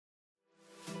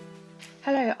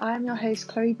Hello, I am your host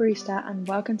Chloe Brewster and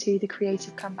welcome to The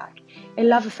Creative Comeback, a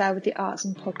love affair with the arts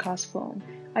in podcast form.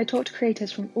 I talk to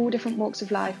creators from all different walks of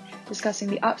life,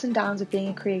 discussing the ups and downs of being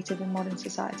a creative in modern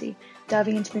society,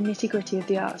 delving into the nitty-gritty of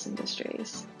the arts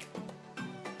industries.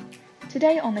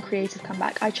 Today on The Creative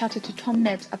Comeback, I chatted to Tom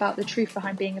Knibbs about the truth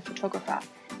behind being a photographer.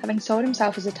 Having sold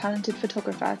himself as a talented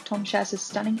photographer, Tom shares his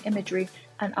stunning imagery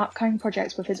and upcoming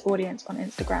projects with his audience on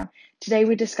Instagram. Today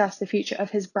we discuss the future of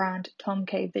his brand, Tom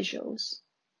K Visuals.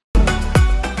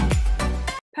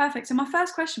 Perfect. So my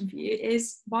first question for you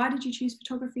is, why did you choose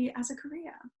photography as a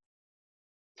career?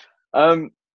 I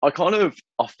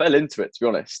fell into it, to be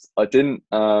honest. I didn't.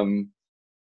 I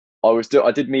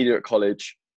did media at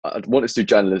college. I wanted to do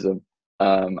journalism,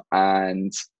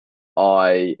 and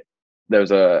there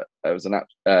was an app.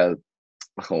 I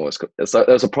can't remember what it's called. So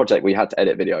there was a project we had to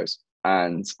edit videos,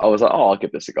 and I was like, oh, I'll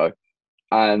give this a go,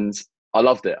 and I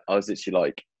loved it. I was literally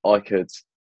like, I could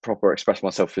proper express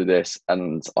myself through this,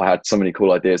 and I had so many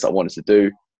cool ideas that I wanted to do.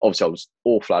 Obviously, I was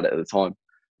awful at it at the time,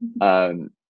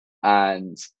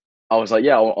 and I was like,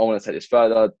 yeah, I want to take this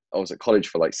further. I was at college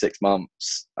for like 6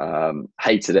 months.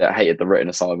 Hated it. I hated the written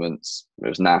assignments. It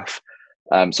was naff.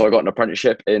 So I got an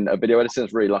apprenticeship in video editing. I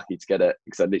was really lucky to get it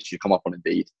because I literally come up on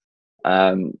Indeed.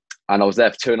 And I was there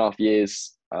for 2.5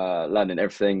 years, learning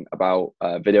everything about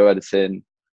video editing.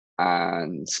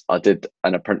 And I did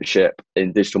an apprenticeship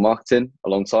in digital marketing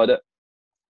alongside it,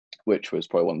 which was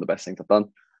probably one of the best things I've done.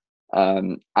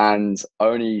 And I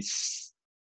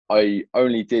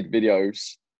only did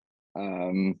videos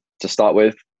to start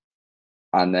with,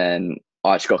 and then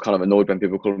I actually got kind of annoyed when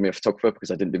people called me a photographer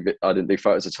because I didn't do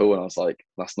photos at all, and I was like,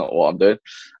 that's not what I'm doing.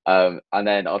 And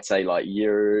then I'd say like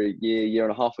year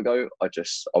and a half ago, I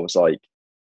was like,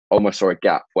 almost saw a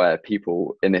gap where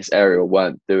people in this area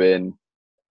weren't doing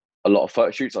a lot of photo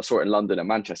shoots. I saw it in London and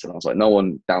Manchester, and I was like, no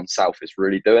one down south is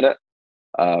really doing it.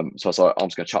 So I was like, I'm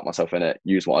just going to chuck myself in it,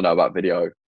 use what I know about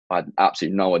video. I had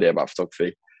absolutely no idea about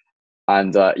photography.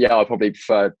 And I probably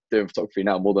prefer doing photography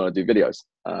now more than I do videos.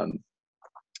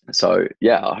 So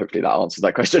yeah, hopefully that answers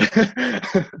that question.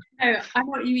 No, I know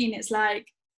what you mean. It's like,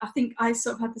 I think I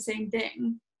sort of had the same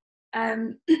thing.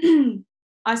 I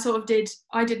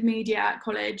did media at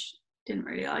college, didn't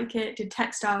really like it, did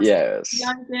textiles, Yes.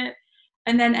 liked it,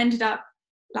 and then ended up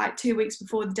like 2 weeks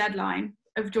before the deadline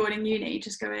of joining uni,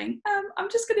 just going, I'm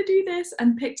just going to do this,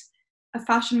 and picked a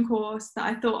fashion course that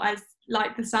I thought I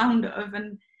liked the sound of,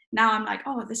 and now I'm like,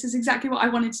 oh, this is exactly what I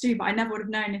wanted to do, but I never would have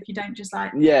known if you don't just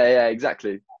like... Yeah,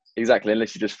 exactly,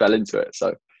 unless you just fell into it.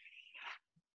 So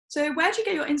where do you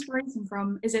get your inspiration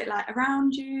from? Is it like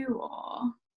around you,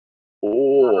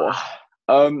 or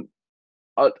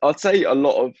I'd say a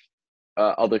lot of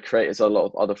other creators, a lot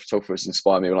of other photographers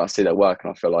inspire me when I see their work,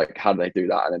 and I feel like, how do they do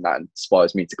that? And then that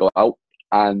inspires me to go out,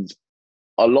 and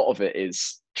a lot of it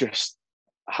is just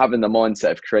having the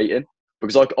mindset of creating,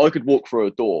 because I could walk through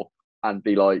a door and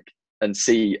be like, and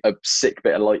see a sick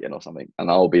bit of lighting or something, and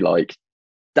I'll be like,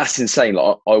 that's insane,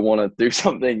 like I want to do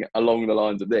something along the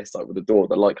lines of this, like with the door,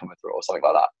 the light coming through or something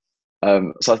like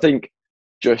that. So I think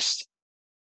just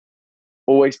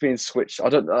always being switched, I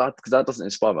don't know, because that doesn't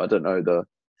inspire me. I don't know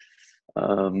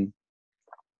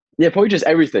probably just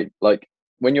everything. Like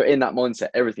when you're in that mindset,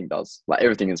 everything does, like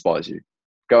everything inspires you.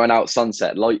 Going out,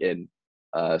 sunset, lighting,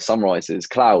 sunrises,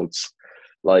 clouds,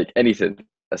 like anything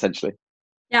essentially.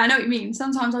 Yeah, I know what you mean.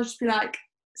 Sometimes I'll just be like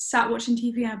sat watching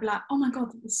TV and I'll be like, oh my god,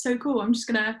 that's so cool, I'm just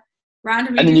gonna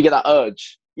randomly... And then you get that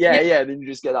urge. Yeah, then you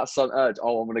just get that sudden urge,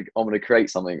 oh, I'm gonna create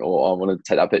something, or I want to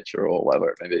take that picture, or whatever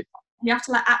it may be. You have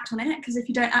to like act on it, because if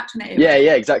you don't act on it,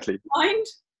 Exactly. Mind.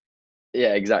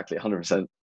 Yeah, exactly, 100%.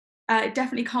 It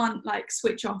definitely can't like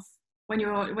switch off when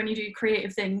you do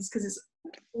creative things, because it's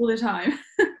all the time.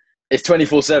 It's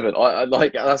 24/7. I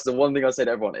like, that's the one thing I say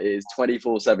to everyone, is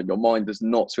 24/7. Your mind does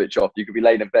not switch off. You could be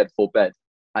laying in bed before bed,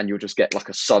 and you'll just get like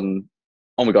a sudden,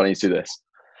 oh my god, I need to do this.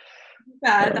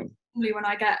 Yeah, that's normally when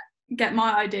I get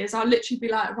my ideas. I'll literally be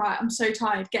like, right, I'm so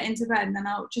tired, get into bed, and then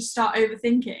I'll just start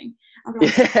overthinking. I'll be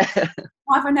like,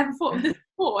 why have I never thought of this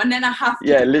before? And then I have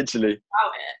to literally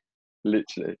about it.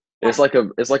 Literally. It's like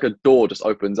a door just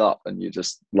opens up, and you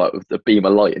just, like, with the beam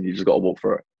of light, and you just got to walk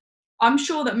through it. I'm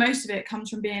sure that most of it comes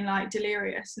from being like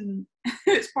delirious, and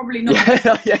it's probably not.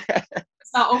 Yeah.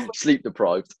 Start off with. Sleep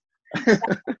deprived.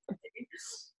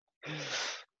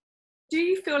 Do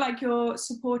you feel like you're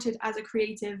supported as a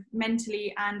creative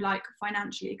mentally and like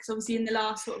financially? Because obviously in the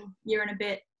last sort of year and a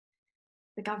bit,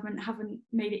 the government haven't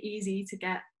made it easy to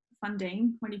get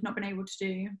funding when you've not been able to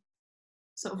do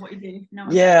sort of what you do. No.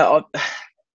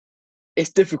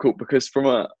 It's difficult because from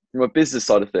a business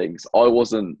side of things,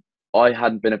 I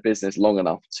hadn't been a business long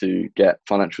enough to get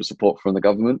financial support from the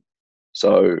government.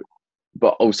 So,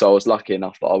 but also I was lucky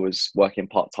enough that I was working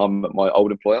part-time at my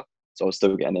old employer, so I was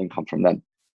still getting income from them.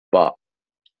 But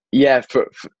yeah,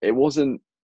 it wasn't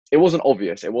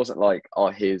obvious. It wasn't like, oh,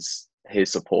 here's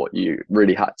support. You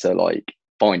really had to like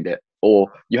find it,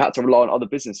 or you had to rely on other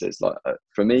businesses. Like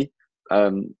for me,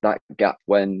 that gap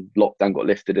when lockdown got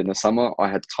lifted in the summer, I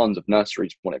had tons of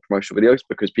nurseries wanting promotional videos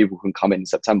because people can come in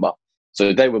September.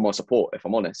 So they were my support, if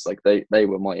I'm honest. Like they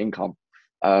were my income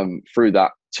through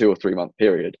that 2 or 3 month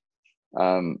period.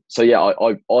 So yeah,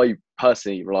 I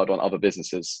personally relied on other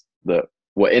businesses that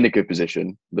were in a good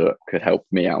position that could help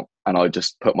me out, and I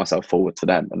just put myself forward to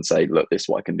them and say, look, this is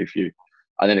what I can do for you.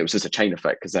 And then it was just a chain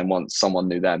effect, because then once someone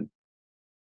knew them,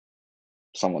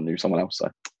 someone knew someone else. So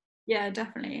yeah,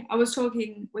 definitely. I was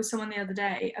talking with someone the other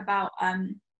day about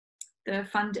the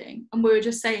funding, and we were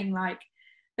just saying like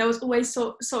there was always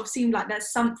sort of seemed like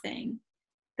there's something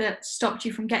that stopped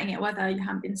you from getting it, whether you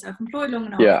hadn't been self-employed long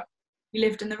enough, yeah, you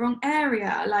lived in the wrong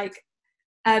area. Like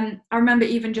I remember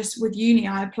even just with uni,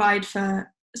 I applied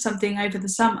for something over the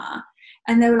summer,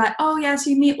 and they were like, oh yes,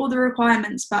 you meet all the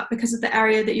requirements, but because of the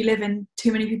area that you live in,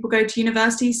 too many people go to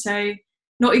university. So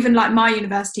not even like my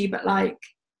university, but like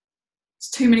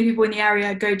too many people in the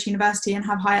area go to university and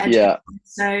have higher education. yeah.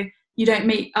 So you don't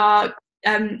meet our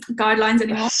guidelines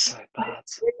anymore. That's so bad.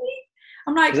 Really?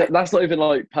 I'm like, That's not even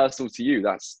like personal to you.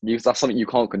 That's something you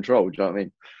can't control. Do you know what I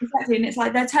mean? exactly. And it's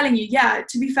like they're telling you, yeah,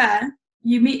 to be fair,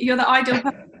 you're the ideal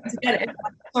person to get it.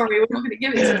 Like, sorry, we're not going to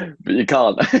give it to you. But you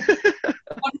can't.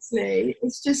 Honestly,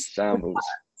 it's just Shambles.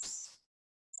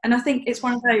 and I think it's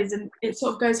one of those, and it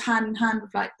sort of goes hand in hand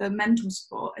with like the mental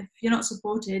support. If you're not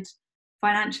supported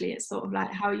financially, it's sort of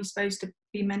like, how are you supposed to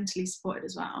be mentally supported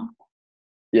as well?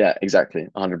 Yeah, exactly.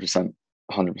 100%.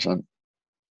 100%.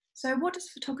 So what does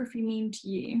photography mean to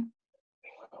you?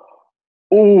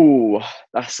 Oh,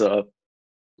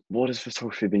 what does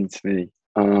photography mean to me?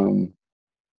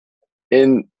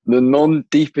 In the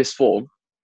non-deepest form,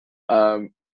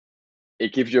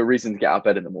 it gives you a reason to get out of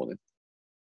bed in the morning.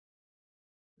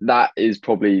 That is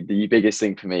probably the biggest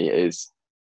thing for me. Is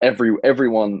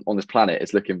everyone on this planet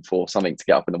is looking for something to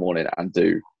get up in the morning and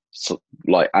do,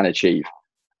 and achieve.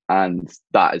 And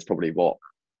that is probably what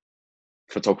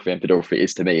photography and videography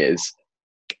is to me. Is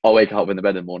I wake up in the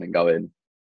bed in the morning going,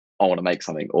 I want to make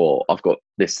something, or I've got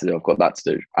this to do, I've got that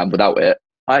to do. And without it,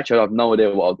 I actually have no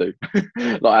idea what I'll do.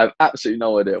 Like, I have absolutely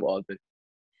no idea what I'll do.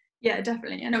 Yeah,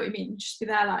 definitely. I know what you mean. Just be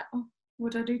there like, oh,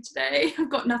 what do I do today? I've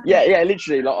got nothing. Yeah,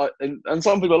 literally. Like, and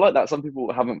some people are like that. Some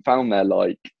people haven't found their,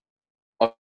 like,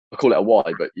 I call it a why,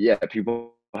 but yeah,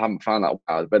 people haven't found that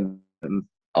why. And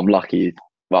I'm lucky.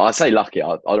 Well, I say lucky.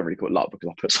 I don't really call it luck because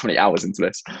I put so many hours into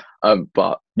this.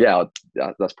 But yeah,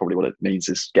 that's probably what it means,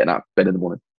 is getting out of bed in the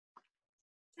morning.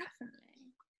 Definitely.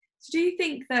 So do you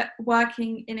think that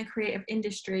working in a creative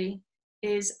industry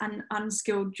is an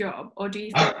unskilled job, or do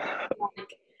you think like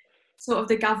sort of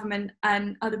the government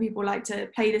and other people like to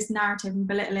play this narrative and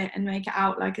belittle it and make it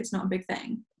out like it's not a big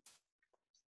thing?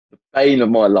 The bane of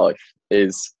my life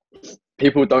is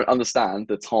people don't understand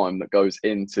the time that goes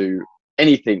into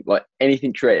anything, like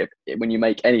anything creative. When you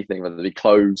make anything, whether it be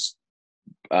clothes,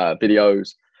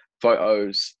 videos,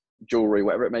 photos, jewelry,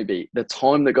 whatever it may be, the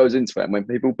time that goes into it, and when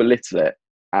people belittle it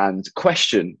and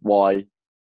question why,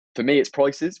 for me it's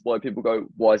prices, why people go,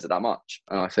 why is it that much?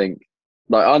 And I think,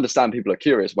 like, I understand people are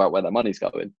curious about where their money's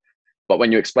going, but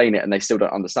when you explain it and they still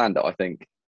don't understand it, I think,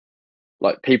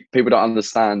 like, people don't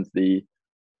understand the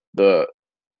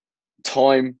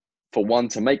time for one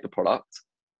to make the product,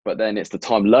 but then it's the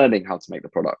time learning how to make the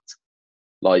product.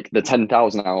 Like, the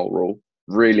 10,000 hour rule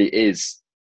really is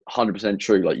 100%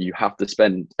 true. Like, you have to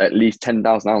spend at least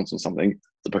 10,000 hours on something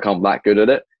to become that good at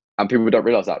it. And people don't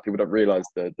realize that. People don't realize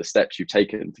the steps you've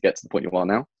taken to get to the point you are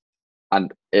now.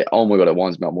 And oh my God, it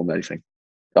winds me up more than anything.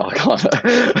 Oh, I can't.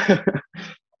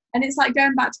 And it's like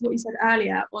going back to what you said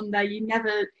earlier on there,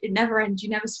 it never ends, you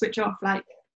never switch off. Like,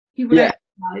 people don't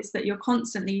realize that you're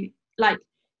constantly, like,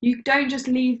 you don't just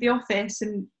leave the office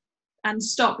and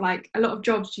stop. Like, a lot of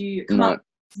jobs you come up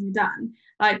and you're done.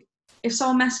 Like, if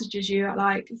someone messages you at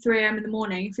like 3 a.m. in the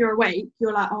morning, if you're awake,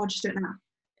 you're like, oh, I'll just do it now.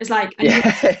 It's like,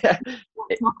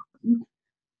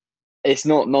 it's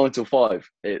not 9 till 5.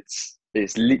 It's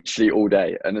literally all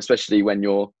day. And especially when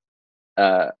you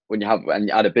add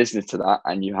a business to that,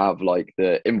 and you have like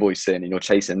the invoicing and you're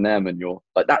chasing them, and you're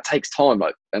like, that takes time,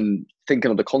 like, and thinking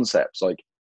of the concepts, like,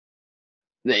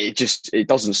 it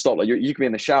doesn't stop. Like, you can be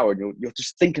in the shower and you're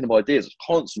just thinking of ideas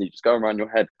constantly, just going around your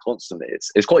head constantly.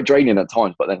 It's quite draining at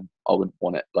times, but then I wouldn't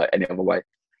want it like any other way,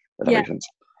 if that makes sense.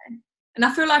 And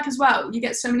I feel like as well, you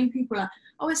get so many people like,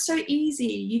 oh, it's so easy,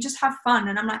 you just have fun.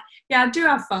 And I'm like, yeah, I do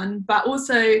have fun, but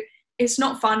also it's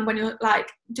not fun when you're like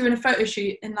doing a photo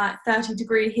shoot in like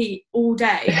 30-degree heat all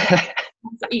day.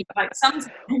 Like sometimes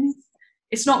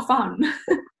it's not fun.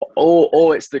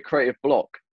 or it's the creative block.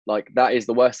 Like that is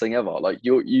the worst thing ever. Like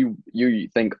you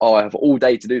think, oh, I have all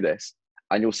day to do this,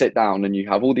 and you'll sit down and you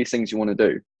have all these things you want to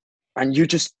do, and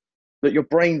that your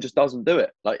brain just doesn't do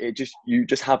it. Like you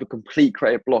just have a complete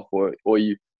creative block, or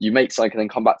you make something and then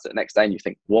come back to it the next day and you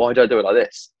think, why do I do it like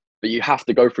this? But you have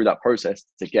to go through that process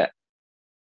to get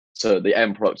to the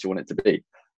end product you want it to be.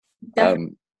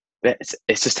 It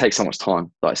just takes so much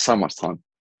time, like so much time.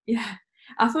 Yeah,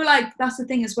 I feel like that's the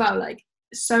thing as well. Like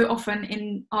so often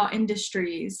in our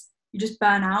industries, you just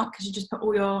burn out because you just put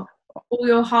all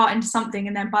your heart into something,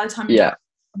 and then by the time you're done,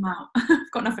 I'm out.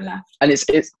 I've got nothing left. And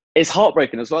it's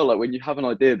heartbreaking as well. Like when you have an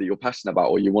idea that you're passionate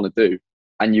about or you want to do,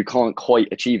 and you can't quite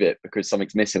achieve it because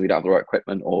something's missing, you don't have the right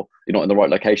equipment, or you're not in the right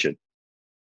location.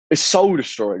 It's soul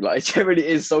destroying. Like it generally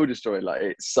is soul destroying. Like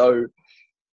it's so.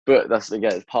 But that's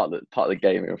again, it's part of the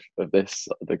game of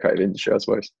the creative industry, I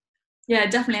suppose. Yeah,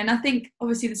 definitely. And I think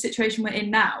obviously the situation we're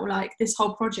in now, like this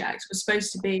whole project was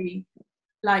supposed to be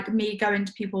like me going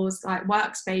to people's like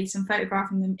workspace and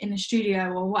photographing them in a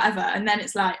studio or whatever, and then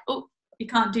it's like, oh, you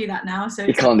can't do that now. So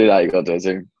you can't do that. You got to do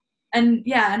Zoom. And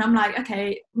yeah, and I'm like,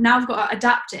 okay, now I've got to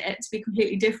adapt it to be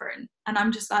completely different. And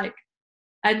I'm just like,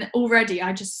 and already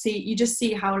you just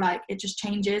see how like it just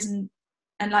changes, and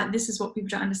like this is what people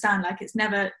don't understand. Like it's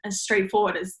never as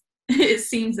straightforward as it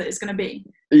seems that it's going to be.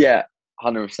 Yeah,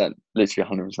 100%, literally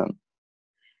 100%.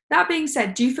 That being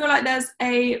said, do you feel like there's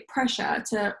a pressure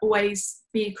to always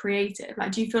be creative?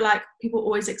 Like, do you feel like people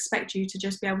always expect you to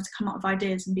just be able to come up with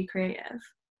ideas and be creative?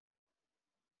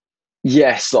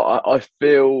 Yes, I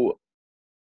feel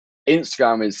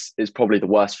Instagram is probably the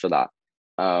worst for that.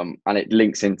 And it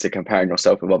links into comparing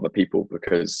yourself with other people,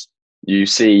 because you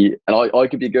see, and I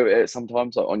could be good at it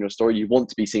sometimes, like on your story, you want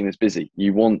to be seen as busy.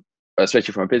 You want,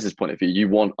 especially from a business point of view, you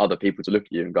want other people to look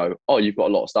at you and go, oh, you've got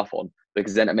a lot of stuff on,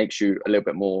 because then it makes you a little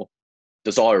bit more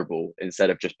desirable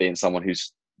instead of just being someone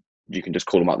you can just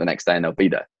call them up the next day and they'll be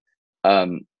there.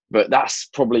 But that's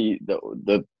probably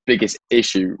the biggest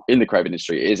issue in the creative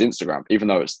industry is Instagram. Even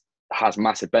though it has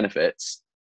massive benefits,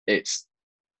 it's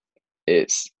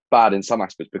bad in some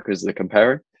aspects because of the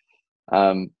comparing.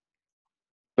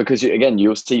 Because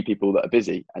you'll see people that are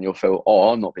busy and you'll feel, oh,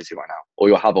 I'm not busy right now. Or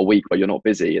you'll have a week where you're not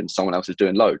busy and someone else is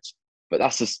doing loads. But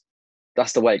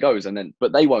that's the way it goes.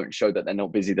 But they won't show that they're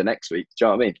not busy the next week. Do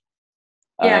you know what I mean?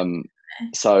 Yeah.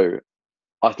 So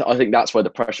I think that's where the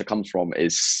pressure comes from,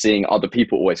 is seeing other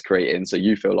people always creating. So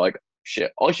you feel like,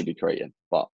 shit, I should be creating.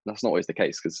 But that's not always the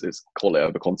case, because it's quality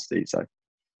over quantity. So.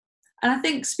 And I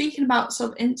think, speaking about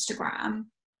sort of Instagram,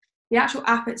 the actual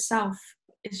app itself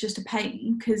is just a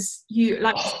pain, because you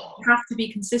have to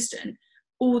be consistent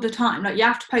all the time. Like you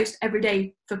have to post every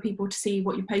day for people to see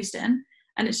what you're posting,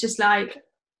 and it's just like,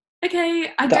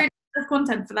 okay, I don't have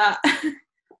content for that.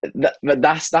 But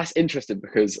that's interesting,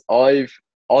 because I've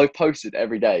posted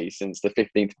every day since the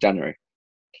 15th of January,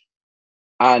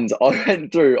 and I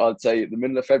went through, I'd say, the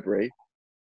middle of February.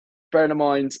 Bearing in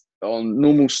mind, on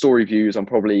normal story views, I'm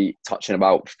probably touching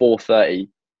about 430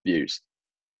 views.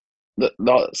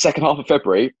 The second half of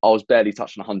February, I was barely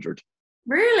touching 100.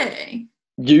 Really?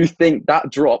 You think that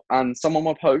drop, and some of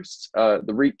my posts,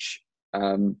 the reach,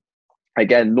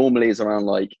 again, normally is around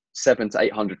like 700 to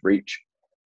 800 reach.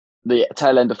 The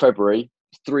tail end of February,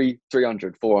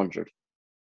 300, 400.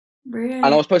 Really? And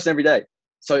I was posting every day.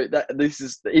 So the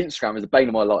Instagram is the bane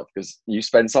of my life, because you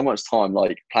spend so much time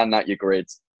like planning out your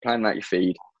grids, planning out your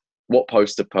feed, what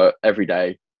post to put every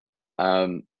day.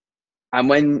 And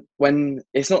when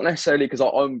it's not necessarily because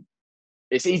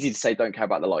it's easy to say don't care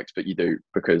about the likes, but you do,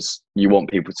 because you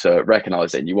want people to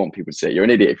recognize it and you want people to see it. You're an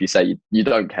idiot if you say you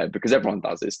don't care, because everyone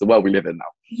does. It's the world we live in now.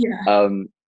 Yeah.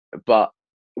 But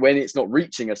when it's not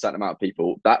reaching a certain amount of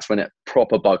people, that's when it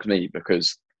proper bugs me,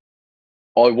 because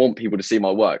I want people to see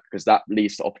my work, because that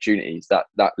leads to opportunities,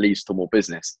 that leads to more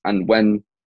business. And when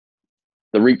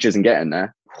the reach isn't getting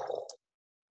there,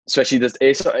 especially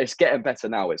it's getting better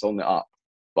now, it's on the up.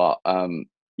 But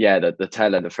the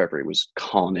tail end of February was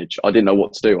carnage. I didn't know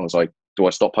what to do. I was like, do I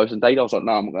stop posting data? I was like,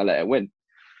 no, I'm not going to let it win.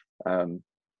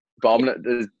 But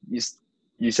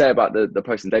you say about the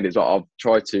posting data as well. I've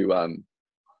tried to,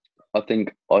 I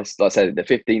think, like I said, the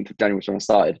 15th of January was when I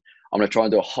started. I'm going to try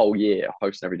and do a whole year of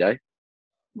posting every day.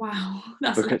 Wow.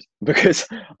 Because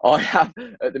I have,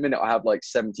 at the minute, I have like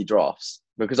 70 drafts,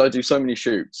 because I do so many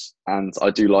shoots and I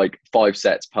do like 5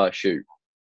 sets per shoot.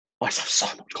 I have so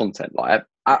much content, like I have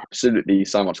absolutely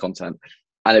so much content,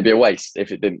 and it'd be a waste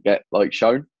if it didn't get like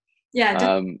shown.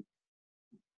 Yeah.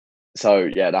 So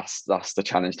yeah, that's the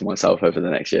challenge to myself over the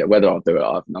next year. Whether I'll do it,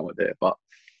 I have no idea. But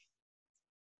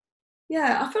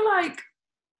yeah, I feel like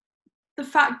the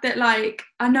fact that, like,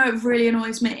 I know it really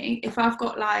annoys me if I've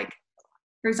got, like,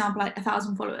 for example, like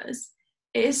 1,000 followers.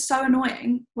 It is so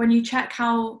annoying when you check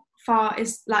how far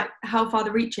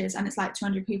the reach is, and it's like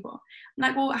 200 people. I'm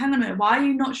like, well, hang on a minute, why are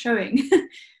you not showing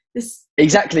this?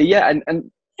 exactly, yeah,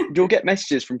 and you'll get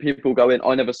messages from people going,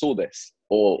 "I never saw this,"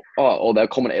 or they'll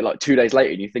comment it like 2 days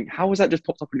later, and you think, "How has that just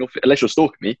popped up in your feed?" Unless you're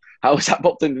stalking me, how has that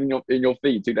popped in your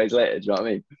feed 2 days later? Do you know what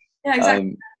I mean? Yeah,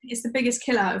 exactly. It's the biggest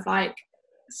killer of, like,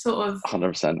 sort of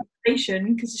 100%.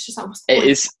 motivation, because it's just like, what's the It point?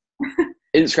 is.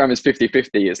 Instagram is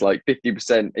 50-50. It's like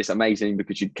 50%. It's amazing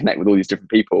because you connect with all these different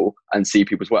people and see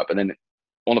people's work, but then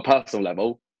on a personal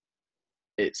level,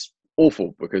 it's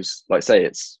awful because, like I say,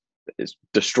 it's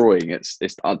destroying. It's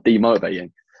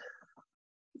demotivating.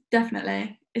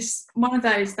 Definitely. It's one of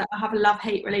those that I have a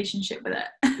love-hate relationship with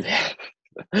it.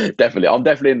 Yeah, definitely. I'm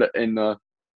definitely in the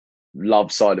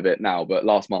love side of it now, but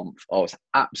last month I was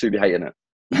absolutely hating it.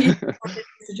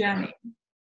 It's a journey.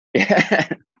 Yeah.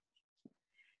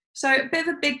 So, a bit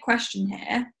of a big question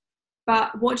here,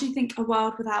 but what do you think a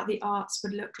world without the arts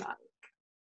would look like?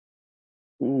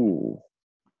 Ooh.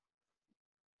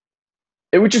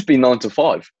 It would just be 9 to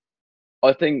 5.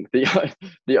 I think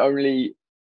the only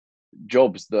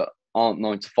jobs that aren't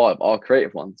 9 to 5 are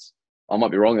creative ones. I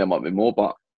might be wrong, there might be more,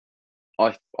 but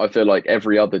I feel like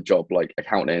every other job, like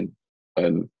accounting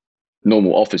and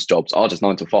normal office jobs, are just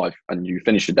 9 to 5, and you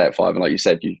finish your day at 5, and like you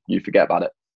said, you forget about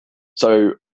it.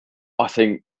 So I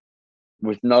think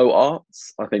with no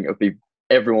arts, I think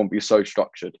everyone would be so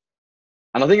structured,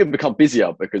 and I think it'd become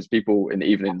busier because people in the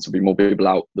evenings will be more people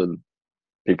out than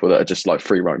people that are just like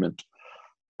free roaming.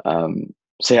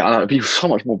 So yeah, it'd be so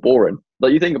much more boring.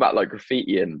 Like you think about like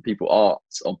graffiti and people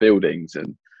arts on buildings,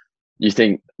 and you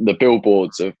think the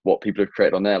billboards of what people have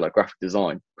created on there, like graphic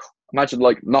design. Imagine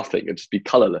like nothing; it'd just be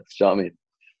colorless. Do you know what I mean?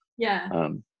 Yeah.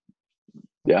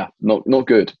 Yeah, not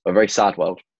good. A very sad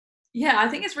world. Yeah, I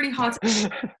think it's really hard to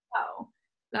tell.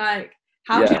 Like,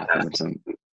 how do you Yeah, 100%.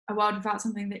 a world without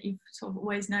something that you've sort of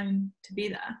always known to be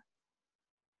there?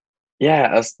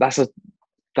 Yeah, that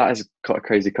is quite a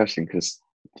crazy question because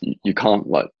you can't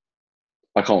like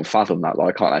I can't fathom that.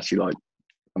 Like I can't actually like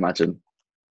imagine.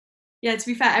 Yeah, to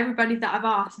be fair, everybody that I've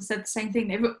asked has said the same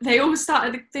thing. They all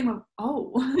started the thing of,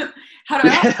 oh, how do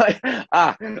I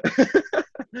ask? Yeah,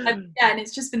 like, Yeah, and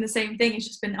it's just been the same thing. It's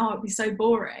just been, oh, it'd be so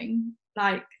boring.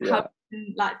 Like, how yeah. you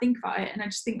can, like, think about it. And I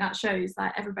just think that shows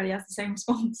that everybody has the same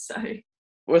response. So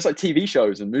Well, it's like TV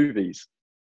shows and movies.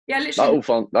 yeah, That literally. all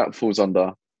fun. That falls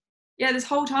under. Yeah, this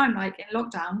whole time, like in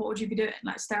lockdown, what would you be doing?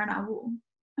 Like staring at a wall?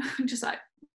 Just like,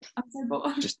 I'm so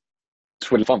bored. Just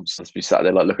twiddling thumbs. Just be sat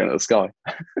there like looking at the sky.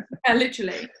 Yeah,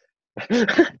 literally.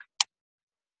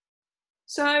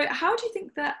 So, how do you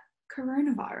think that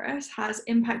coronavirus has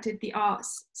impacted the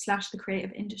arts / the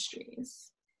creative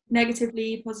industries?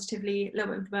 Negatively, positively, a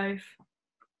little bit of both?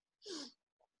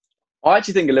 I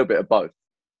actually think a little bit of both.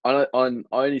 I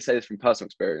only say this from personal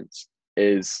experience.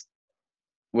 Is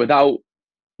without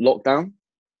lockdown,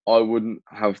 I wouldn't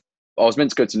have. I was meant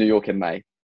to go to New York in May,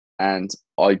 and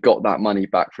I got that money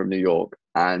back from New York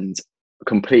and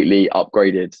completely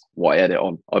upgraded what I edit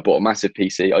on. I bought a massive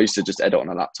PC. I used to just edit on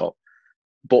a laptop.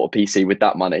 Bought a PC with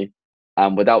that money,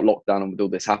 and without lockdown and with all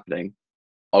this happening,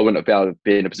 I wouldn't have been able to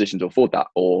be in a position to afford that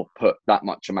or put that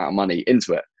much amount of money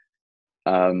into it.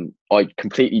 I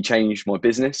completely changed my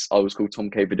business. I was called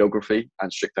Tom K Videography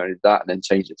and strictly only did that, and then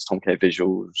changed it to Tom K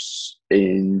Visuals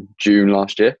in June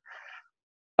last year.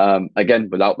 Again,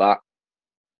 without that,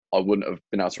 I wouldn't have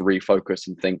been able to refocus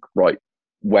and think, right,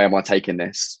 where am I taking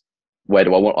this? Where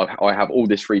do I want? I have all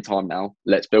this free time now.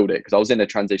 Let's build it. Because I was in a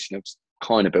transition of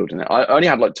kind of building it. I only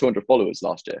had like 200 followers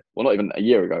last year. Well, not even a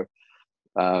year ago.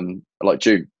 Like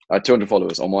June, I had 200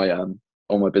 followers on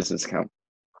my business account.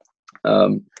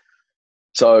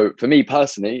 So for me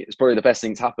personally, it's probably the best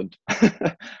thing's happened.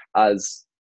 As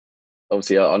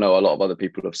obviously, I know a lot of other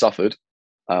people have suffered.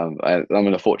 I'm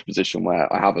in a fortunate position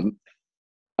where I haven't.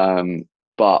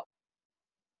 But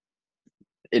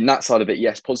in that side of it,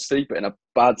 yes, positive, but in a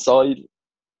bad side,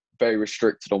 very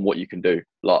restricted on what you can do.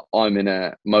 Like I'm in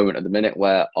a moment at the minute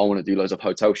where I want to do loads of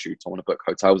hotel shoots. I want to book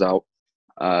hotels out,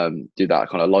 do that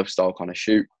kind of lifestyle kind of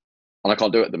shoot, and I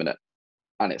can't do it at the minute.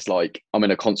 And it's like I'm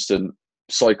in a constant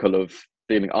cycle of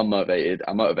feeling unmotivated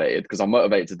and motivated because I'm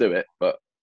motivated to do it, but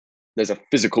there's a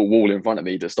physical wall in front of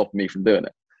me that's stopping me from doing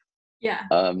it. Yeah.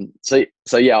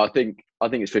 So yeah, I think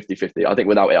it's 50-50. I think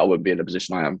without it, I wouldn't be in the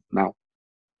position I am now.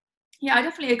 Yeah, I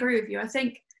definitely agree with you. I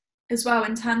think as well,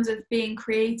 in terms of being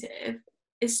creative,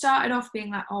 it started off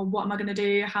being like, oh, what am I going to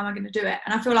do? How am I going to do it?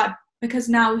 And I feel like because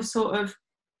now we've sort of,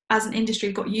 as an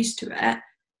industry, got used to it,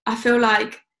 I feel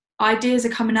like ideas are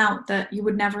coming out that you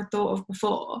would never have thought of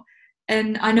before.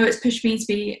 And I know it's pushed me to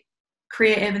be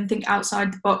creative and think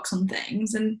outside the box on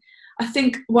things. And I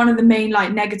think one of the main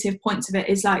like negative points of it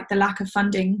is like the lack of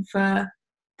funding for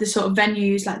the sort of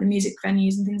venues, like the music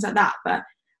venues and things like that. But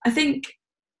I think,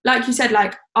 like you said,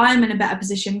 like I'm in a better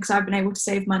position because I've been able to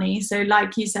save money. So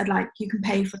like you said, like you can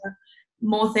pay for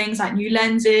more things like new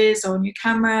lenses or new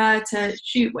camera to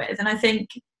shoot with. And I think,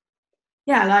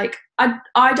 yeah, like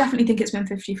I definitely think it's been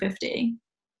 50-50.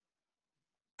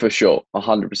 For sure,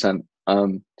 100%.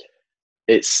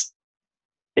 It's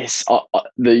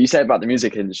you say about the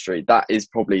music industry, that is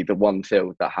probably the one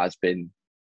field that has been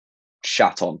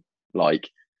shat on. Like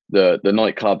the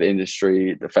nightclub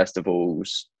industry, the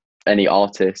festivals, any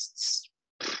artists,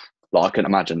 like I can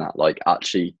imagine that. Like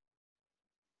actually,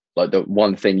 like the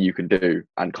one thing you can do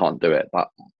and can't do it, that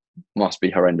must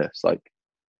be horrendous. Like,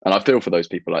 and I feel for those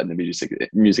people like in the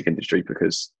music industry,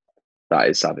 because that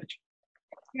is savage.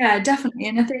 Yeah, definitely.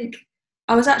 And I think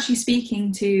I was actually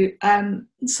speaking to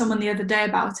someone the other day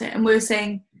about it, and we were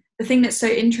saying the thing that's so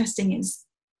interesting is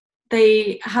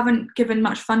they haven't given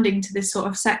much funding to this sort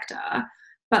of sector.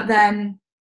 But then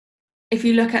if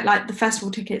you look at like the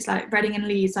festival tickets, like Reading and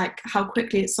Leeds, like how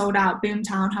quickly it's sold out,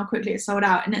 Boomtown, how quickly it's sold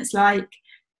out. And it's like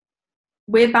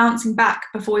we're bouncing back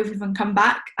before we've even come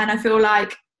back. And I feel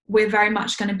like we're very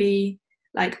much going to be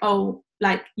like, oh,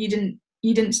 like you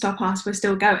didn't stop us, we're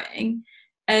still going.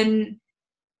 And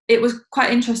it was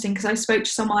quite interesting because I spoke to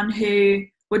someone who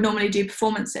would normally do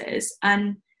performances,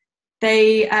 and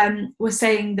they were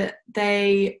saying that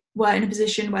they were in a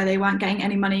position where they weren't getting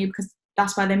any money because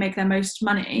that's where they make their most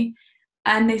money.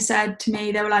 And they said to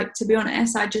me, they were like, to be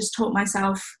honest, I just taught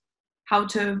myself how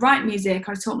to write music.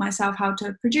 I taught myself how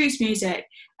to produce music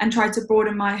and try to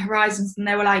broaden my horizons. And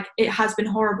they were like, it has been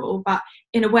horrible, but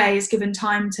in a way it's given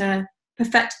time to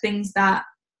perfect things that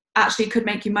actually could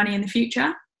make you money in the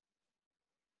future.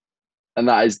 And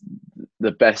that is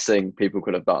the best thing people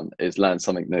could have done, is learn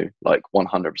something new, like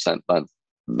 100% learn,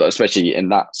 especially in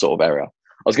that sort of area.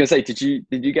 I was going to say, did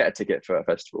you get a ticket for a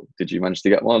festival? Did you manage to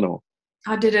get one? Or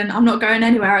I didn't. I'm not going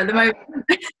anywhere at the moment.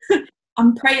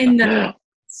 I'm praying that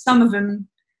some of them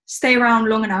stay around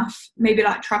long enough, maybe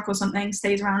like Truck or something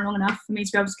stays around long enough for me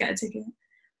to be able to get a ticket.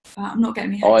 But I'm not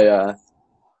getting me.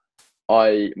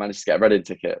 I managed to get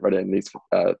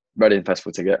a Reading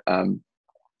Festival ticket.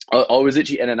 I was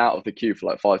literally in and out of the queue for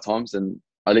like 5 times, and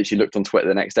I literally looked on Twitter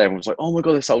the next day and was like, oh my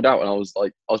God, they're sold out. And I was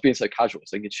being so casual,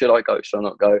 thinking, should I go? Should I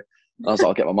not go? And I was like,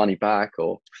 I'll get my money back,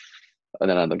 and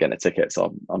then I ended up getting a ticket.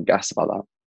 So I'm gassed about that.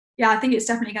 Yeah, I think it's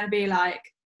definitely going to be like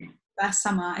best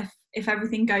summer if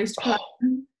everything goes to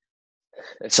plan.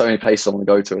 There's so many places I want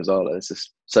to go to as well. There's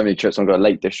just so many trips. I want to go to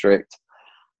Lake District,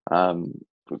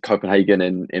 Copenhagen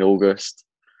in August.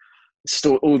 It's just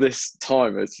all this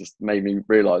time has just made me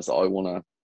realise that I want to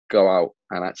go out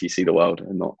and actually see the world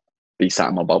and not be sat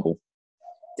in my bubble.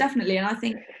 Definitely. And I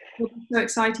think it'll be so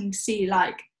exciting to see,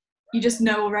 like, you just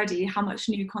know already how much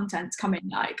new content's coming,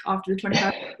 like after the 21st.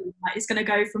 Like, it's going to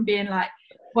go from being like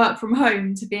work from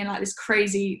home to being like this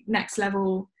crazy next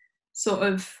level sort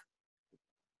of.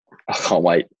 I can't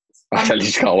wait. I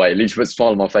literally can't wait. At least put a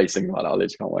smile on my face thinking about that. I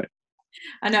literally can't wait.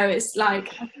 I know, it's like,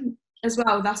 I think as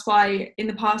well, that's why in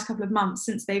the past couple of months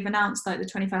since they've announced like the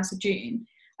 21st of June,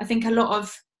 I think a lot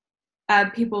of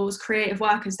people's creative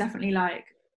work has definitely like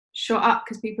shot up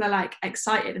because people are like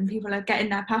excited and people are getting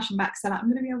their passion back. So like, I'm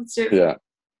going to be able to do it. Yeah.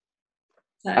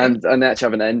 So. And they actually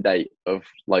have an end date of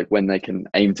like when they can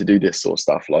aim to do this sort of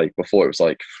stuff. Like before it was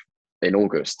like in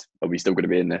August, are we still going to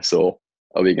be in this, or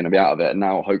are we going to be out of it? And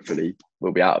now hopefully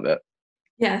we'll be out of it.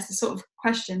 Yeah, it's a sort of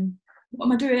question. What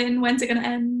am I doing? When's it going to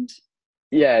end?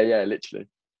 Yeah, literally.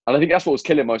 And I think that's what was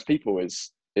killing most people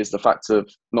is the fact of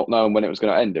not knowing when it was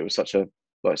going to end. It was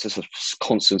it's just a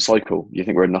constant cycle. You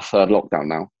think we're in the 3rd lockdown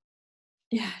now?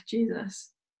 Yeah,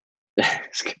 Jesus. Yeah,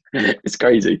 it's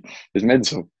crazy. It's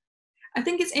mental. I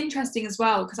think it's interesting as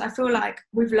well because I feel like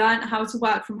we've learned how to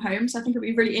work from home. So I think it'll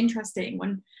be really interesting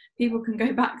when people can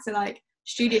go back to like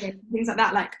studios and things like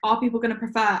that. Like, are people going to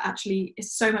prefer actually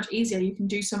it's so much easier? You can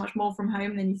do so much more from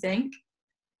home than you think.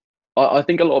 I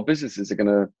think a lot of businesses are going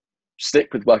to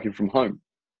stick with working from home,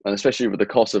 and especially with the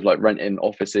cost of like renting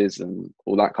offices and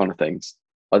all that kind of things.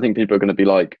 I think people are going to be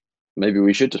like, maybe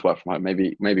we should just work from home.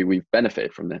 Maybe we've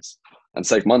benefited from this and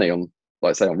save money on,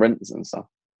 like, say, on rents and stuff.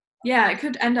 Yeah, it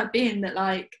could end up being that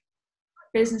like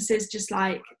businesses just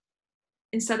like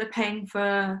instead of paying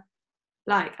for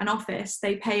like an office,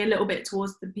 they pay a little bit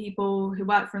towards the people who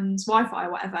work from Wi-Fi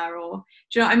or whatever. Or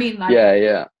do you know what I mean? Like,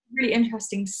 yeah. really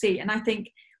interesting to see. And I think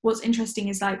what's interesting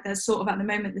is like there's sort of at the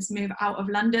moment this move out of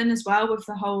London as well with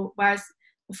the whole, whereas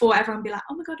before everyone would be like,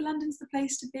 oh my God, London's the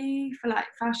place to be for like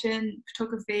fashion,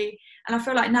 photography. And I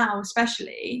feel like now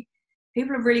especially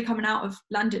people are really coming out of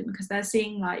London because they're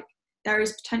seeing like there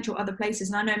is potential other places.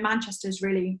 And I know Manchester's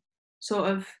really sort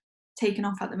of taken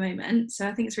off at the moment. So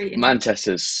I think it's really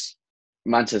interesting.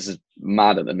 Manchester's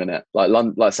mad at the minute. Like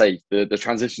London, like I say, the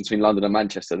transition between London and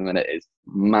Manchester at the minute is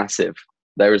massive.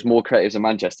 There is more creatives in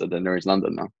Manchester than there is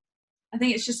London now. I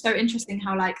think it's just so interesting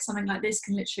how like something like this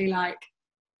can literally like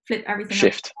flip everything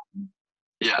Shift. up.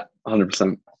 Yeah,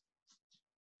 100%.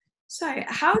 So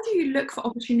how do you look for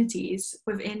opportunities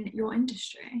within your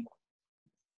industry?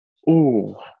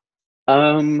 Ooh.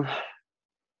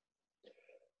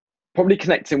 Probably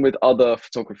connecting with other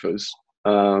photographers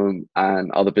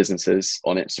and other businesses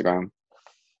on Instagram.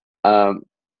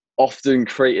 Often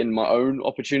creating my own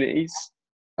opportunities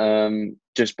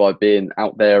just by being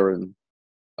out there and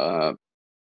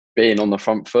being on the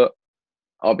front foot.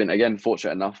 I've been, again,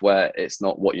 fortunate enough where it's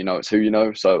not what you know, it's who you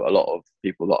know. So a lot of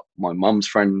people, like my mum's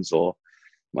friends or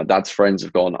my dad's friends,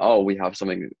 have gone, oh, we have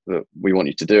something that we want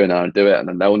you to do, and I'll do it. And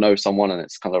then they'll know someone, and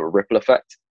it's kind of a ripple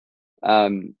effect.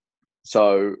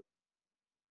 So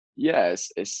yeah,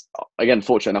 it's again,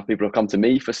 fortunate enough people have come to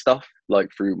me for stuff like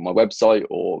through my website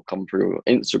or come through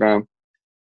Instagram.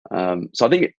 So I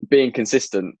think being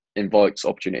consistent invites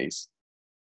opportunities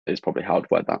is probably how I'd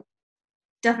word that.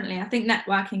 Definitely. I think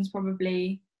networking is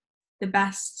probably the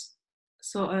best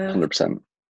sort of 100%.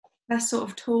 best sort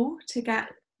of tool to get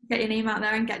your name out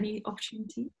there and get new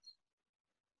opportunities.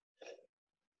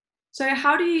 So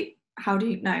how do you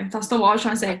no, that's not what I was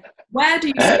trying to say. Where do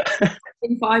you see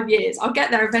in 5 years? I'll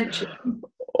get there eventually.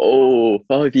 Oh,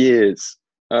 5 years.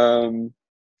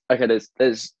 Okay,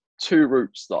 there's two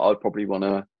routes that I'd probably want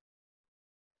to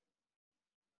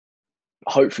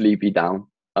hopefully be down.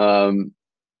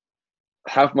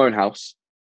 Have my own house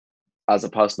as a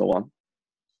personal one.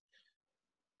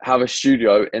 Have a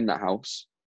studio in that house.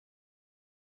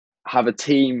 Have a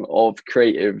team of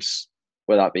creatives,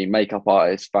 whether that be makeup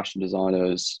artists, fashion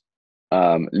designers,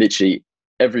 literally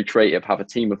every creative, have a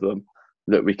team of them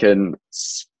that we can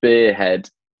spearhead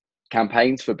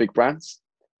campaigns for big brands.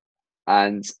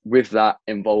 And with that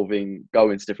involving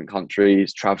going to different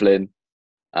countries, traveling,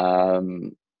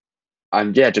 and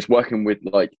yeah, just working with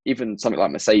like even something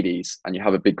like Mercedes, and you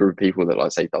have a big group of people that,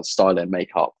 like, say, does styling,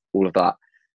 makeup, all of that.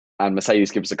 And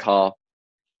Mercedes gives a car,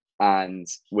 and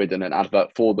we're doing an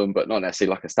advert for them, but not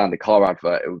necessarily like a standard car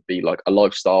advert. It would be like a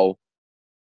lifestyle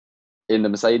in the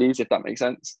Mercedes, if that makes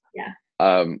sense. Yeah.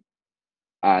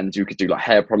 And you could do like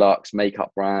hair products,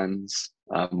 makeup brands,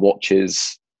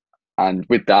 watches, and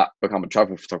with that become a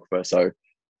travel photographer. So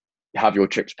you have your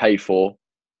trips paid for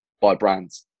by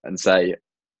brands and say,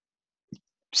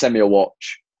 send me a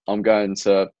watch. I'm going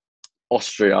to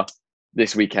Austria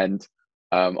this weekend.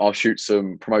 I'll shoot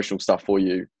some promotional stuff for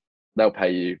you. They'll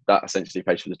pay you. That essentially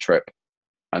pays for the trip.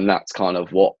 And that's kind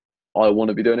of what I want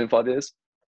to be doing in 5 years.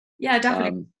 Yeah,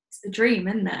 definitely. It's the dream,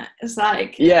 isn't it? It's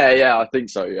like... Yeah, I think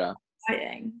so, yeah.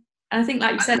 Exciting. And I think,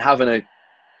 like you said...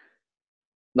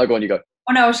 No, go on, you go.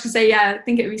 Oh, no, I was just going to say, yeah, I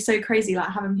think it would be so crazy, like,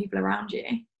 having people around you.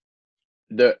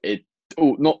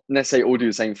 Not necessarily all do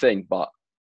the same thing, but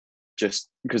just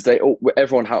because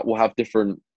everyone will have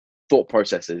different thought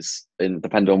processes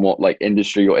depending on what like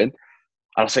industry you're in.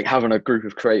 And I think having a group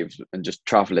of creatives and just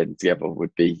traveling together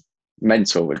would be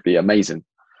mental, would be amazing.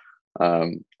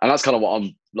 And that's kind of what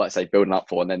I'm, like I say, building up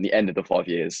for. And then the end of the 5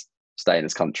 years, stay in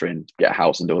this country and get a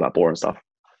house and do all that boring stuff.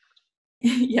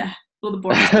 Yeah, all the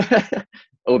boring stuff.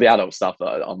 All the adult stuff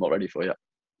that I'm not ready for yet.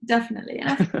 Definitely. And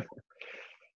I think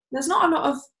there's not a lot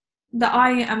of, that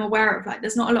I am aware of, like,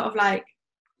 there's not a lot of like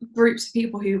groups of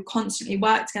people who constantly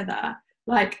work together.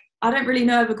 Like, I don't really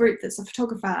know of a group that's a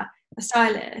photographer, a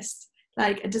stylist,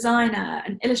 like a designer,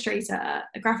 an illustrator,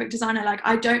 a graphic designer. Like,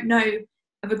 I don't know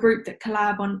of a group that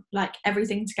collab on like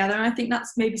everything together. And I think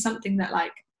that's maybe something that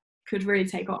like could really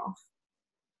take off.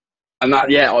 And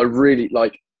that, yeah, I really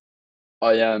like,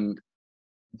 I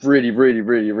really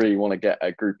want to get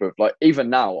a group of, like, even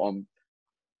now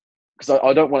because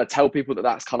I don't want to tell people that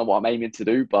that's kind of what I'm aiming to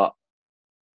do, but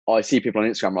I see people on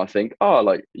Instagram and I think, oh,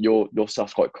 like your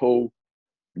stuff's quite cool.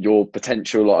 Your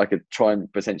potential, like I could try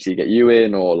and potentially get you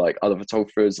in, or like other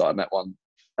photographers. I met one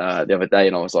the other day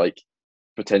and I was like,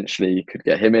 potentially could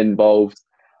get him involved.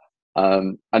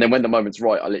 And then when the moment's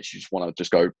right, I literally just want to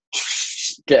just go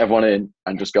get everyone in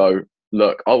and just go,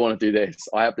 look, I want to do this.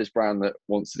 I have this brand that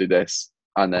wants to do this.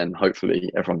 And then hopefully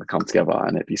everyone can come together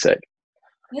and it'd be sick.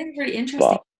 I think it's really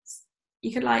interesting.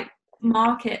 You could like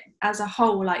market as a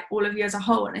whole, like all of you as a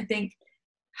whole. And I think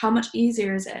how much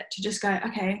easier is it to just go,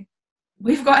 okay,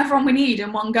 we've got everyone we need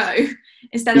in one go,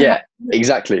 instead of Yeah,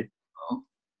 exactly.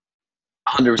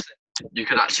 100%. You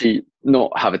could actually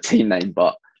not have a team name,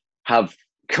 but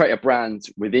create a brand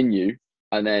within you,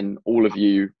 and then all of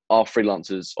you are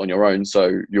freelancers on your own,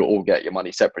 so you all get your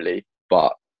money separately.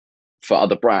 But for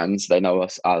other brands, they know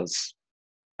us as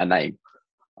a name.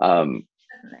 And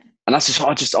that's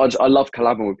just I love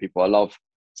collabing with people. I love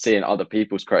seeing other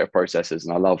people's creative processes,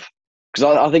 and I love,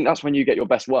 because I think that's when you get your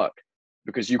best work,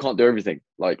 because you can't do everything.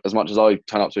 Like, as much as I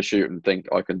turn up to a shoot and think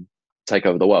I can take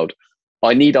over the world,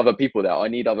 I need other people there. I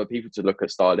need other people to look at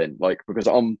styling, like, because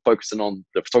I'm focusing on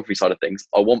the photography side of things.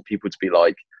 I want people to be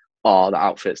like, oh, the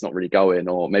outfit's not really going,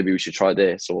 or maybe we should try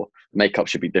this, or makeup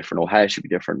should be different, or hair should be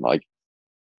different. Like,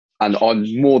 and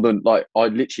I'm more than like, I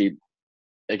literally,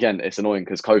 again, it's annoying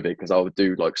because COVID, because I would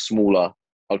do like smaller,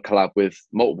 I'd collab with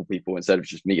multiple people instead of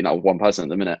just meeting up with one person at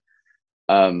the minute.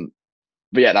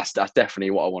 But yeah, that's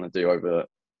definitely what I want to do over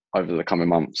the coming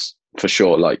months, for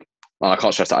sure. Like, and I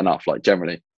can't stress that enough. Like,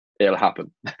 generally, it'll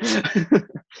happen.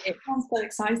 It sounds so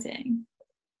exciting.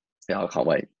 Yeah, I can't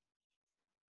wait.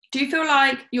 Do you feel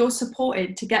like you're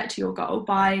supported to get to your goal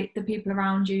by the people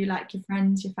around you, like your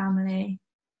friends, your family?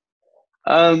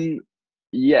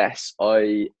 Yes,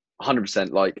 I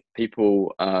 100%, like,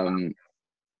 people,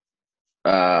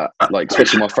 like,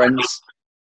 especially my friends,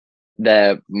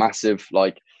 they're massive.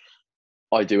 Like,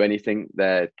 I do anything,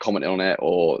 they're commenting on it,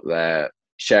 or they're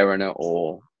sharing it,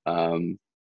 or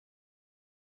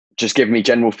just giving me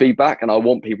general feedback. And I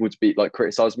want people to be like,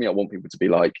 criticize me. I want people to be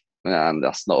like,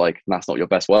 that's not your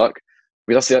best work.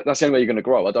 Because that's the only way you're going to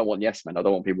grow. I don't want yes men. I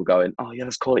don't want people going, oh yeah,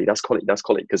 that's quality,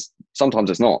 because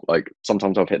sometimes it's not. Like,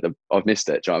 sometimes I've missed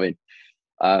it. Do you know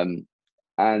what I mean?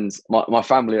 And my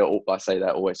family I say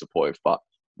they're always supportive, but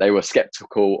they were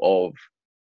skeptical of,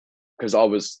 because I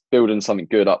was building something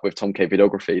good up with Tom K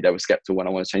videography. They were skeptical when I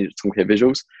want to change it to Tom K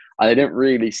visuals, and they didn't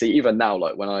really see. Even now,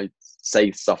 like, when I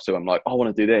say stuff to them, like, I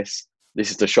want to do this, this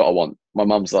is the shot I want, my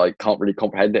mum's like, can't really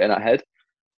comprehend it in her head.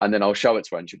 And then I'll show it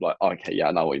to her, and she'll be like, oh, okay, yeah,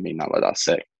 I know what you mean now. Like, that's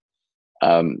sick.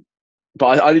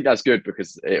 But I think that's good,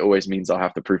 because it always means I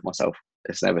have to prove myself.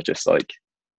 It's never just like,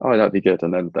 oh, that'd be good,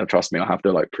 and then they'll trust me. I have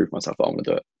to like prove myself that I'm gonna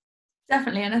do it.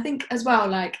 Definitely. And I think as well,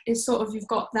 like, it's sort of, you've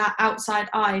got that outside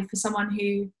eye for someone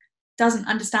who doesn't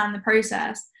understand the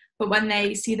process, but when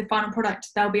they see the final product,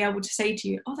 they'll be able to say to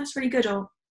you, oh, that's really good, or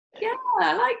yeah,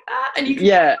 I like that. And you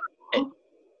can,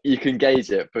 you can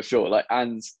gauge it for sure. Like,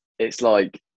 and it's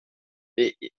like,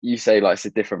 you say, like, it's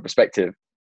a different perspective.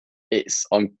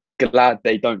 I'm glad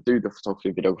they don't do the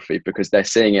photography videography, because they're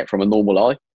seeing it from a normal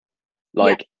eye.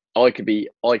 Like, I could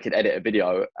edit a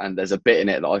video and there's a bit in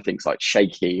it that I think's like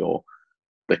shaky, or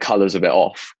the colors a bit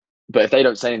off, but if they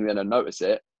don't say anything, they don't notice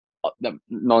it. 9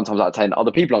 times out of 10,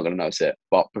 other people aren't going to notice it.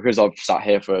 But because I've sat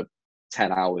here for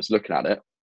 10 hours looking at it,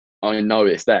 I know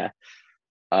it's there.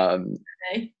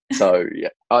 Okay. So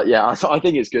yeah, I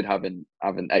think it's good having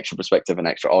extra perspective and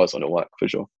extra eyes on your work, for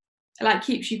sure. It like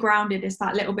keeps you grounded. It's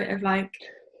that little bit of like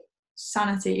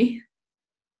sanity.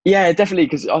 Yeah, definitely,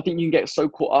 because I think you can get so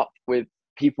caught up with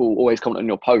people always commenting on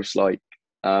your posts. Like,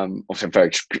 obviously I'm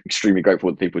very extremely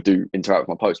grateful that people do interact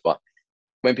with my posts, but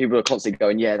when people are constantly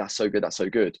going, yeah, that's so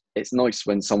good, it's nice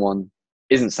when someone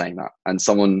isn't saying that, and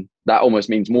someone that almost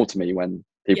means more to me when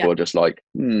people are just like,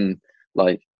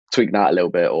 like, tweak that a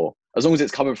little bit, or as long as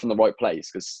it's coming from the right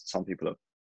place, because some people are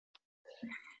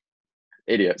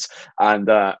idiots, and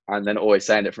then always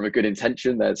saying it from a good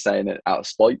intention. They're saying it out of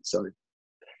spite. So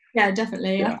yeah,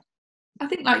 definitely. Yeah. I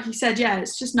think, like you said, yeah,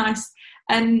 it's just nice,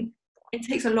 and it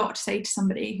takes a lot to say to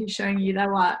somebody who's showing you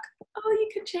their work, oh, you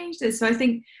can change this. So I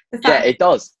think the fact it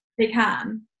does, they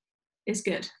can, is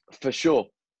good. for sure.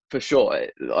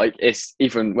 Like, it's,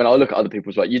 even when I look at other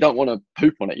people's work, you don't want to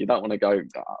poop on it. You don't want to go,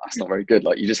 oh, that's not very good.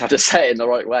 Like, you just have to say it in the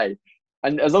right way.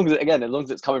 And as long as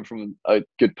it's coming from a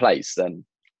good place, then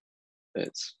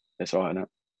it's all right, isn't it?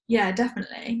 Yeah,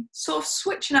 definitely. Sort of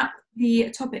switching up the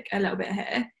topic a little bit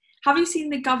here. Have you seen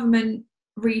the government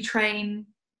retrain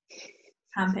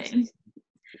campaign?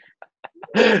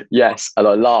 Yes, and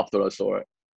I laughed when I saw it.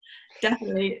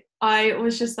 Definitely. I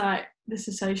was just like, this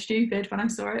is so stupid when I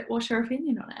saw it. What's your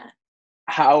opinion on it?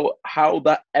 How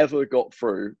that ever got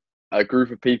through a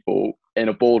group of people in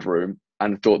a boardroom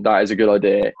and thought that is a good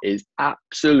idea is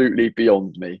absolutely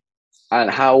beyond me. And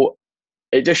how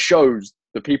it just shows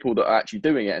the people that are actually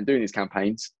doing it and doing these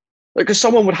campaigns, because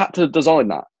someone would have to design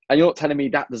that, and you're not telling me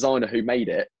that designer who made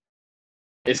it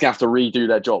is gonna have to redo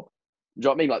their job. Do you know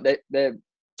what I mean? Like, they're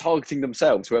targeting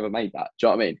themselves, whoever made that. Do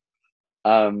you know what I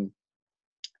mean?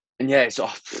 And yeah, it's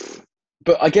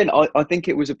but again, I think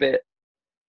it was a bit,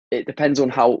 it depends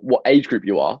on what age group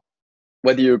you are.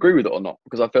 whether you agree with it or not.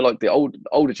 Because I feel like the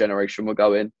older generation will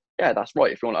go in, yeah, that's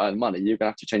right. If you want to earn money, you're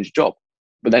gonna have to change your job.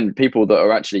 But then people that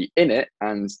are actually in it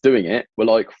and doing it were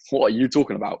like, what are you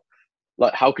talking about?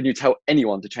 Like, how can you tell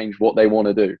anyone to change what they want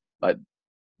to do? Like,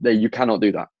 you cannot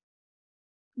do that.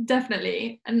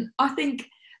 Definitely. And I think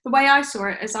the way I saw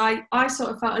it is I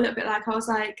sort of felt a little bit like, I was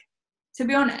like, to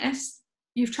be honest,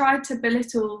 you've tried to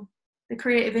belittle the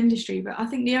creative industry, but I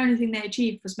think the only thing they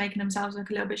achieved was making themselves look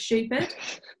a little bit stupid.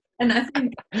 And I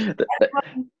think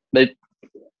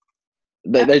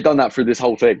they've done that through this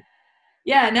whole thing.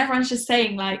 Yeah, and everyone's just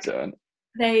saying like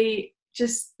they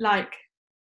just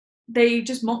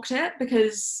mocked it,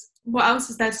 because what else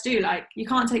is there to do? Like, you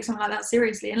can't take something like that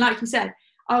seriously. And like you said,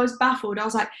 I was baffled. I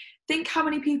was like, think how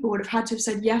many people would have had to have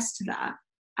said yes to that,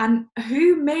 and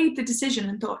who made the decision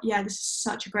and thought, yeah, this is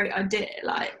such a great idea.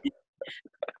 Like,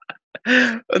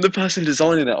 and the person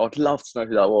designing it, I'd love to know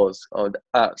who that was. I'd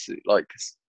absolutely, like,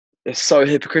 it's so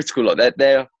hypocritical. Like,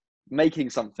 they're making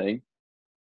something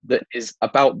that is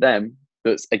about them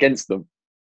that's against them.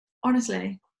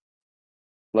 Honestly,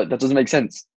 like, that doesn't make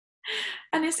sense.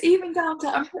 And it's even down to,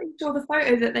 I'm pretty sure the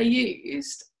photo that they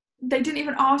used, they didn't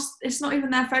even ask, it's not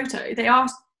even their photo.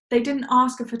 They didn't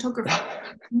ask a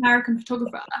photographer, American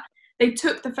photographer. They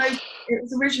took the photo. It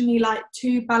was originally like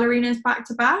two ballerinas back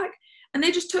to back, and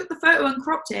they just took the photo and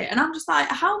cropped it. And I'm just like,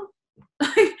 how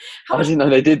I didn't know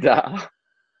they did that.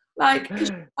 Like,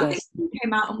 cause I think he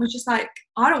came out and was just like,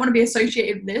 I don't want to be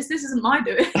associated with this. This isn't my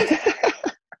doing.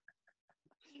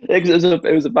 Yeah, because it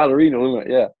was a ballerina, wasn't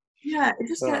it? Yeah. Yeah, it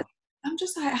just gets, I'm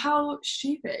just like, how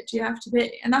stupid do you have to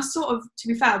be? And that's sort of, to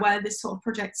be fair, where this sort of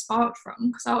project sparked from,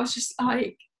 because I was just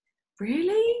like,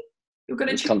 really? You're going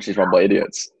to this country's run by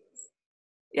idiots.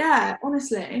 Yeah,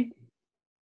 honestly.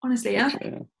 And I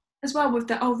think as well with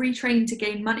the retrain to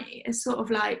gain money, it's sort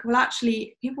of like, well,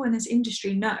 actually, people in this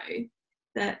industry know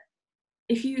that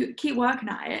if you keep working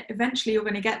at it, eventually you're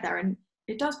going to get there, and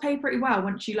it does pay pretty well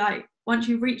once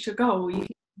you reach your goal. You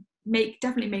can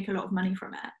definitely make a lot of money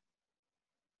from it.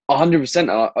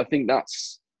 100%. I think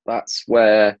that's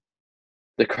where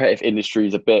the creative industry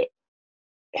is a bit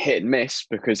hit and miss,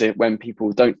 because when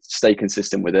people don't stay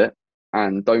consistent with it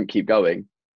and don't keep going,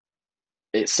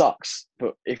 it sucks.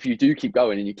 But if you do keep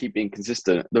going and you keep being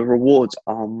consistent, the rewards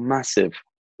are massive.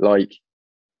 Like,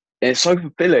 it's so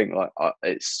fulfilling. Like,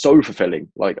 it's so fulfilling.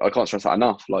 Like, I can't stress that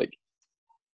enough. Like,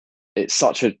 it's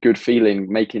such a good feeling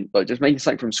just making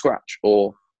something from scratch,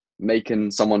 or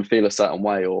making someone feel a certain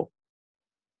way, or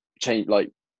change, like,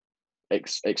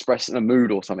 expressing a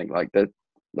mood or something like that,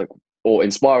 like, or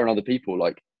inspiring other people.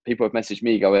 Like, people have messaged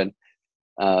me going,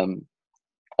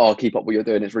 "Oh, keep up what you're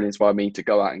doing. It's really inspired me to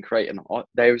go out and create." And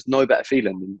there is no better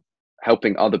feeling than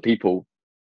helping other people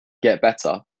get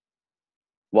better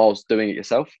whilst doing it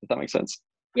yourself, if that makes sense.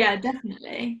 Yeah,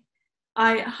 definitely.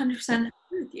 I 100%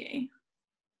 agree with you.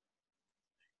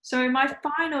 So my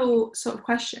final sort of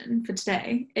question for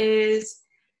today is,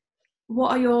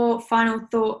 what are your final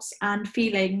thoughts and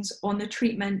feelings on the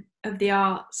treatment of the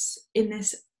arts in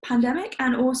this pandemic,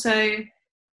 and also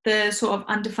the sort of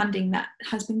underfunding that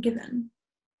has been given?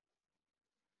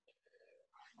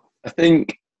 I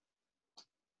think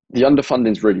the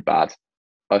underfunding is really bad,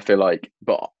 I feel like,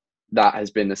 but that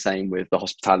has been the same with the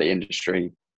hospitality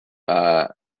industry, the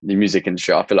music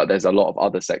industry. I feel like there's a lot of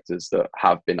other sectors that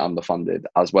have been underfunded,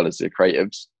 as well as the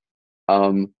creatives.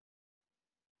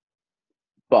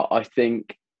 But I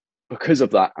think because of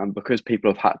that, and because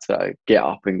people have had to get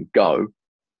up and go,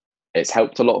 it's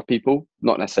helped a lot of people,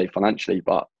 not necessarily financially,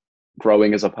 but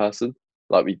growing as a person.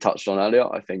 Like we touched on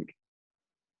earlier, I think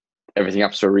everything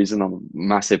happens for a reason. I'm a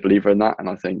massive believer in that. And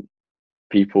I think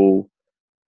people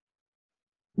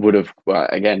would have, well,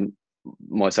 again,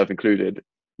 myself included,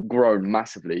 grown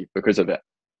massively because of it.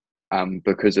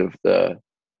 Because of the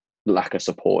lack of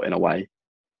support, in a way.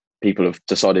 People have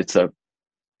decided to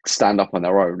stand up on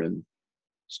their own and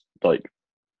like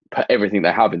put everything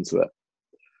they have into it.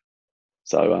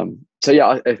 So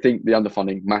yeah, I think the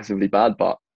underfunding massively bad,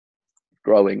 but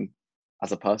growing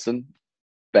as a person,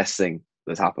 best thing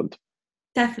that's happened.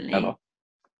 Definitely. Ever.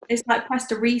 It's like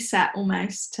pressed a reset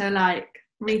almost to like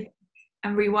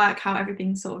rework how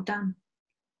everything's sort of done.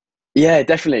 Yeah,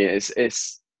 definitely.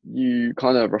 It's you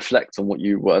kind of reflect on what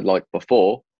you were like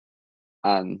before,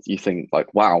 and you think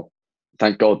like, wow,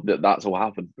 thank God that that's all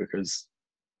happened, because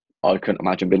I couldn't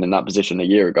imagine being in that position a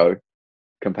year ago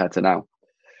compared to now.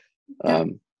 Yeah.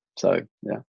 So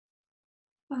yeah.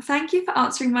 Well, thank you for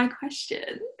answering my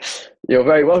question. You're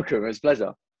very welcome. It's a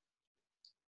pleasure.